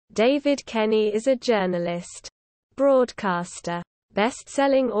David Kenny is a journalist, broadcaster,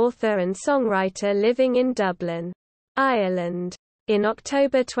 best-selling author and songwriter living in Dublin, Ireland. In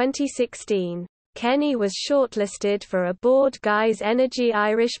October 2016, Kenny was shortlisted for a Board Gais Energy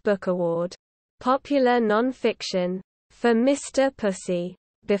Irish Book Award, Popular Non-Fiction, for Mr. Pussy,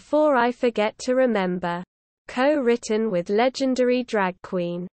 Before I Forget to Remember, co-written with legendary drag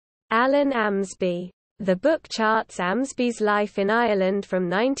queen Alan Amsby. The book charts Amsby's life in Ireland from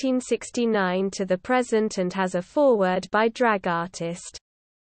 1969 to the present and has a foreword by drag artist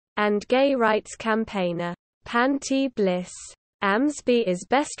and gay rights campaigner Panti Bliss. Amsby is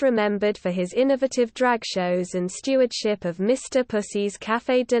best remembered for his innovative drag shows and stewardship of Mr. Pussy's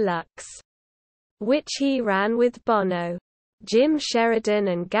Café de Luxe, which he ran with Bono, Jim Sheridan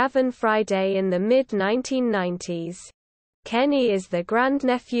and Gavin Friday in the mid-1990s. Kenny is the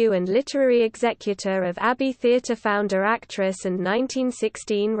grandnephew and literary executor of Abbey Theatre founder, actress and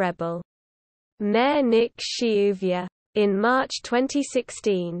 1916 rebel Maire Nic Shiubhlaigh. In March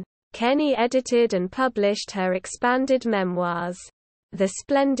 2016, Kenny edited and published her expanded memoirs, The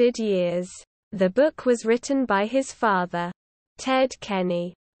Splendid Years. The book was written by his father, Ted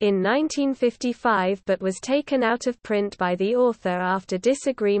Kenny, in 1955 but was taken out of print by the author after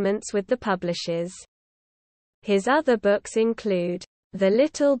disagreements with the publishers. His other books include The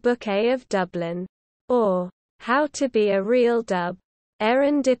Little Bouquet of Dublin, or How to Be a Real Dub,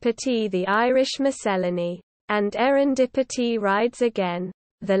 Serendipity the Irish Miscellany, and Serendipity Rides Again.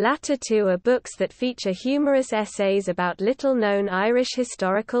 The latter two are books that feature humorous essays about little-known Irish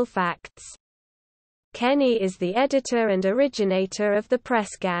historical facts. Kenny is the editor and originator of the Press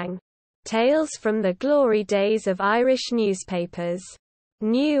Gang, Tales from the Glory Days of Irish Newspapers.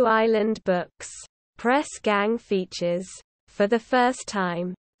 New Ireland Books. Press Gang features, for the first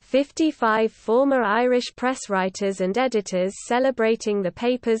time, 55 former Irish press writers and editors celebrating the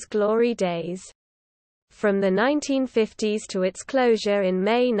paper's glory days, from the 1950s to its closure in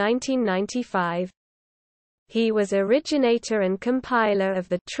May 1995. He was originator and compiler of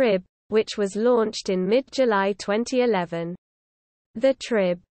the Trib, which was launched in mid-July 2011. The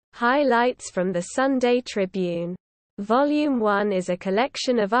Trib, highlights from the Sunday Tribune. Volume 1 is a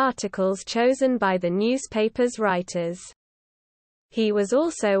collection of articles chosen by the newspaper's writers. He was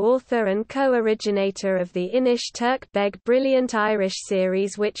also author and co-originator of the Inish Turk Beg Brilliant Irish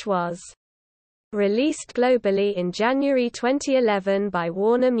series, which was released globally in January 2011 by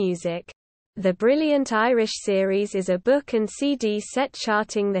Warner Music. The Brilliant Irish series is a book and CD set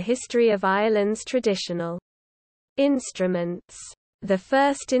charting the history of Ireland's traditional instruments. The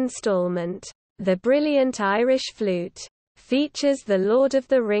first installment, The Brilliant Irish Flute, features the Lord of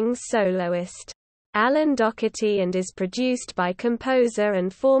the Rings soloist, Alan Docherty, and is produced by composer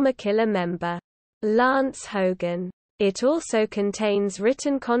and former Killer member, Lance Hogan. It also contains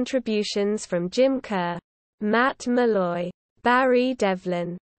written contributions from Jim Kerr, Matt Malloy, Barry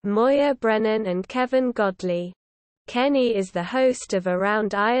Devlin, Moya Brennan and Kevin Godley. Kenny is the host of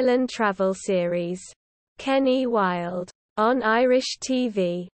Around Ireland travel series, Kenny Wild, on Irish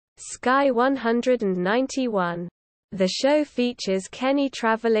TV, Sky 191. The show features Kenny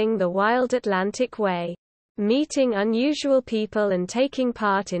traveling the wild Atlantic way, meeting unusual people and taking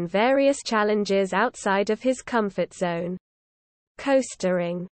part in various challenges outside of his comfort zone.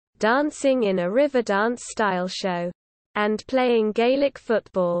 Coastering, dancing in a river dance-style show, and playing Gaelic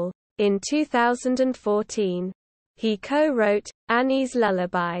football. In 2014, he co-wrote Annie's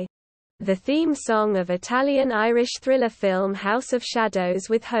Lullaby, the theme song of Italian-Irish thriller film House of Shadows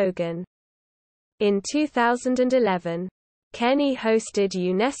with Hogan. In 2011, Kenny hosted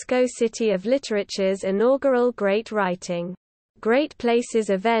UNESCO City of Literature's inaugural Great Writing, Great Places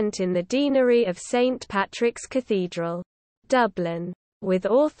event in the Deanery of St. Patrick's Cathedral, Dublin, with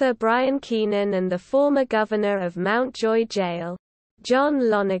author Brian Keenan and the former governor of Mountjoy Jail, John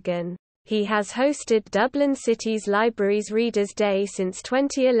Lonergan. He has hosted Dublin City's Libraries Readers' Day since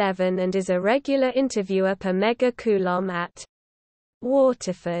 2011 and is a regular interviewer per Mega Coulomb at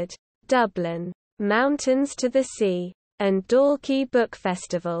Waterford, Dublin, Mountains to the Sea, and Dalkey book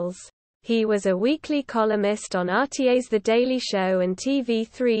festivals. He was a weekly columnist on RTÉ's The Daily Show and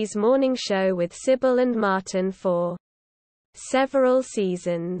TV3's Morning Show with Sybil and Martin for several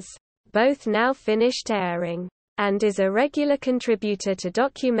seasons, both now finished airing, and is a regular contributor to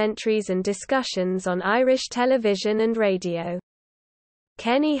documentaries and discussions on Irish television and radio.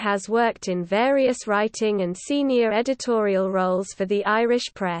 Kenny has worked in various writing and senior editorial roles for the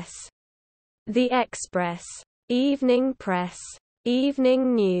Irish Press, The Express, Evening Press,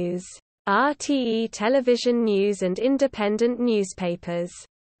 Evening News, RTE Television News and independent newspapers.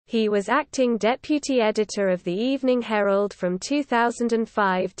 He was acting deputy editor of the Evening Herald from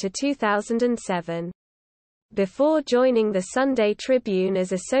 2005 to 2007. Before joining the Sunday Tribune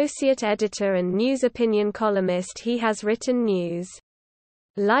as associate editor and news opinion columnist, he has written news,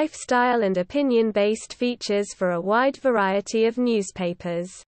 lifestyle and opinion-based features for a wide variety of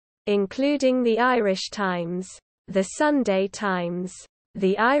newspapers, including the Irish Times, the Sunday Times,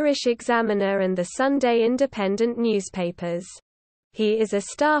 the Irish Examiner and the Sunday Independent newspapers. He is a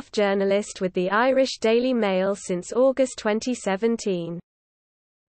staff journalist with the Irish Daily Mail since August 2017.